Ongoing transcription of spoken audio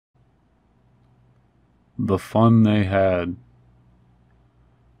The fun they had.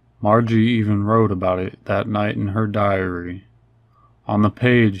 Margie even wrote about it that night in her diary. On the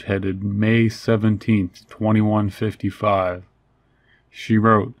page headed May 17th, 2155, she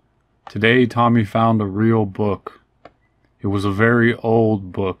wrote, "Today Tommy found a real book. It was a very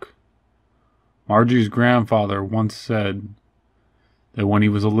old book. Margie's grandfather once said that when he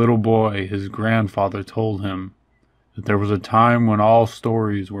was a little boy, his grandfather told him that there was a time when all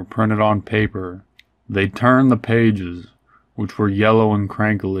stories were printed on paper. They turned the pages, which were yellow and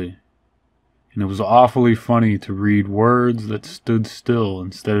crinkly, and it was awfully funny to read words that stood still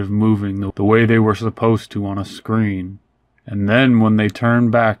instead of moving the way they were supposed to on a screen. And then when they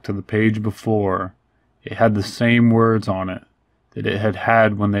turned back to the page before, it had the same words on it that it had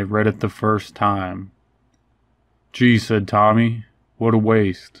had when they read it the first time." "Gee," said Tommy, "what a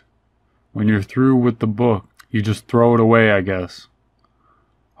waste. When you're through with the book, you just throw it away, I guess.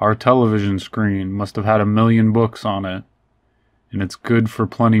 Our television screen must have had 1,000,000 books on it, and it's good for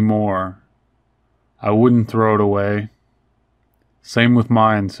plenty more. I wouldn't throw it away." "Same with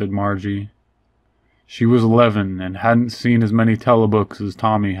mine," said Margie. She was 11 and hadn't seen as many telebooks as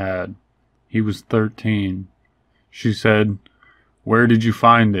Tommy had. He was 13. She said, "Where did you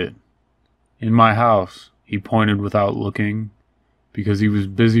find it?" "In my house," he pointed without looking, because he was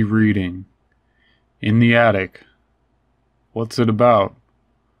busy reading. "In the attic." "What's it about?"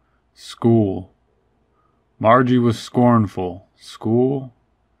 "School." Margie was scornful. "School?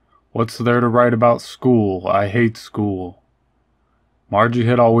 What's there to write about school? I hate school." Margie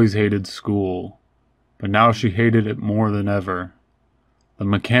had always hated school, but now she hated it more than ever. The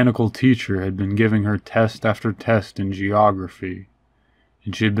mechanical teacher had been giving her test after test in geography,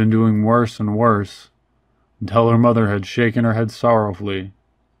 and she had been doing worse and worse until her mother had shaken her head sorrowfully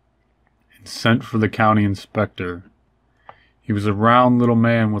and sent for the county inspector. He was a round little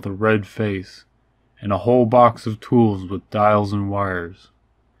man with a red face and a whole box of tools with dials and wires.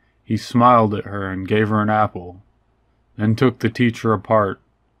 He smiled at her and gave her an apple, then took the teacher apart.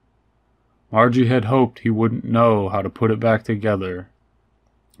 Margie had hoped he wouldn't know how to put it back together,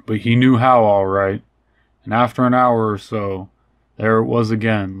 but he knew how all right, and after an hour or so, there it was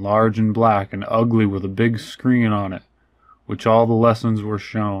again, large and black and ugly with a big screen on it, which all the lessons were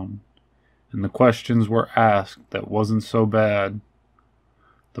shown, and the questions were asked that wasn't so bad.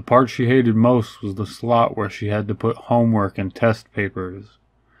 The part she hated most was the slot where she had to put homework and test papers.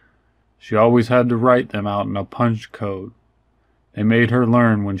 She always had to write them out in a punch code. They made her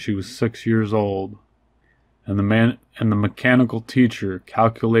learn when she was 6 years old, and the mechanical teacher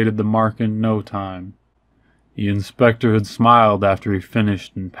calculated the mark in no time. The inspector had smiled after he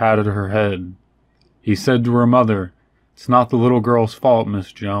finished and patted her head. He said to her mother, "It's not the little girl's fault,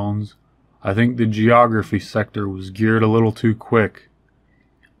 Miss Jones. I think the geography sector was geared a little too quick.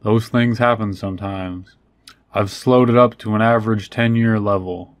 Those things happen sometimes. I've slowed it up to an average 10-year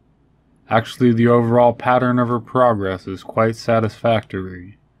level. Actually, the overall pattern of her progress is quite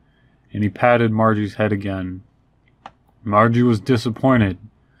satisfactory." And he patted Margie's head again. Margie was disappointed.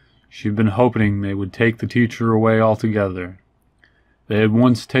 She had been hoping they would take the teacher away altogether. They had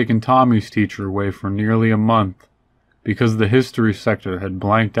once taken Tommy's teacher away for nearly a month, because the history sector had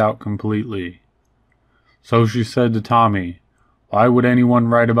blanked out completely. So she said to Tommy, "Why would anyone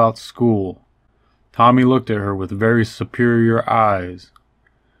write about school?" Tommy looked at her with very superior eyes.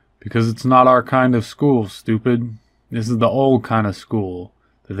 "Because it's not our kind of school, stupid. This is the old kind of school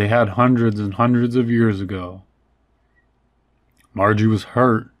that they had hundreds and hundreds of years ago." Margie was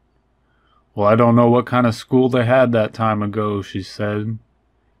hurt. "Well, I don't know what kind of school they had that time ago," she said.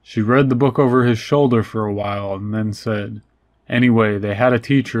 She read the book over his shoulder for a while and then said, "Anyway, they had a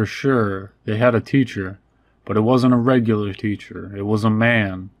teacher, sure, they had a teacher, but it wasn't a regular teacher, it was a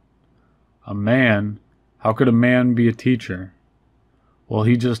man." "A man? How could a man be a teacher?" "Well,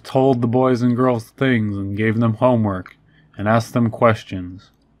 he just told the boys and girls things and gave them homework and asked them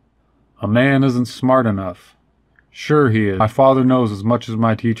questions. A man isn't smart enough." "Sure he is. My father knows as much as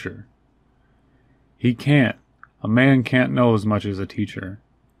my teacher." "He can't. A man can't know as much as a teacher.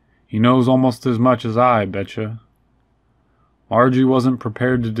 He knows almost as much as I betcha." Margie wasn't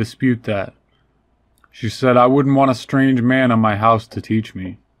prepared to dispute that. She said, "I wouldn't want a strange man in my house to teach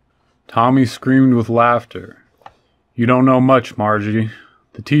me." Tommy screamed with laughter. "You don't know much, Margie.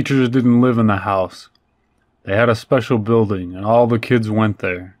 The teachers didn't live in the house. They had a special building, and all the kids went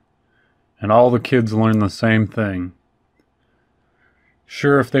there. And all the kids learned the same thing.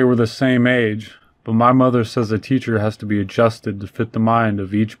 Sure, if they were the same age, but my mother says a teacher has to be adjusted to fit the mind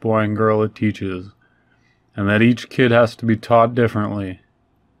of each boy and girl it teaches, and that each kid has to be taught differently.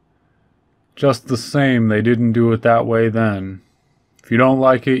 Just the same, they didn't do it that way then. If you don't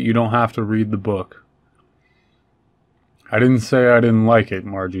like it, you don't have to read the book. I didn't say I didn't like it,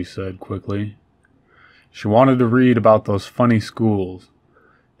 Margie said quickly. She wanted to read about those funny schools.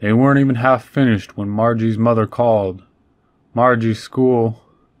 They weren't even half finished when Margie's mother called. "Margie's school."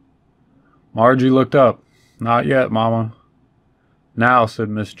 Margie looked up. "Not yet, Mama." "Now," said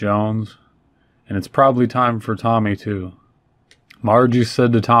Miss Jones. "And it's probably time for Tommy, too." Margie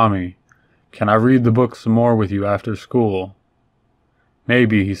said to Tommy, "Can I read the book some more with you after school?"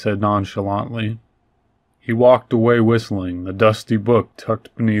 "Maybe," he said nonchalantly. He walked away whistling, the dusty book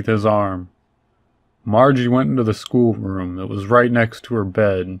tucked beneath his arm. Margie went into the schoolroom that was right next to her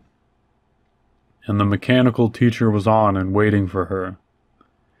bed, and the mechanical teacher was on and waiting for her.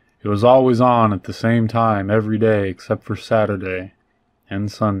 It was always on at the same time every day except for Saturday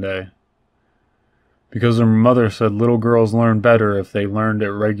and Sunday, because her mother said little girls learn better if they learned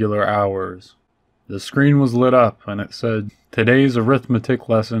at regular hours. The screen was lit up and it said, "Today's arithmetic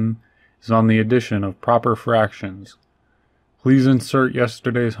lesson is on the addition of proper fractions. Please insert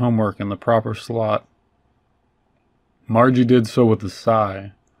yesterday's homework in the proper slot." Margie did so with a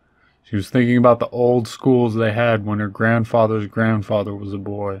sigh. She was thinking about the old schools they had when her grandfather's grandfather was a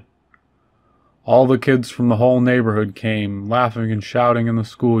boy. All the kids from the whole neighborhood came, laughing and shouting in the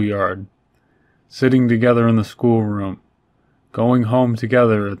schoolyard, sitting together in the schoolroom, going home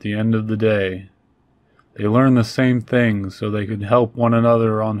together at the end of the day. They learned the same things so they could help one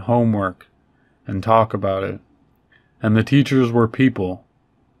another on homework and talk about it. And the teachers were people.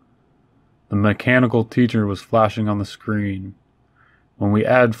 The mechanical teacher was flashing on the screen. When we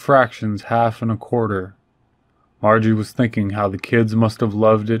add fractions 1/2 and 1/4, Margie was thinking how the kids must have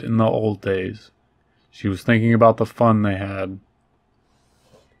loved it in the old days. She was thinking about the fun they had.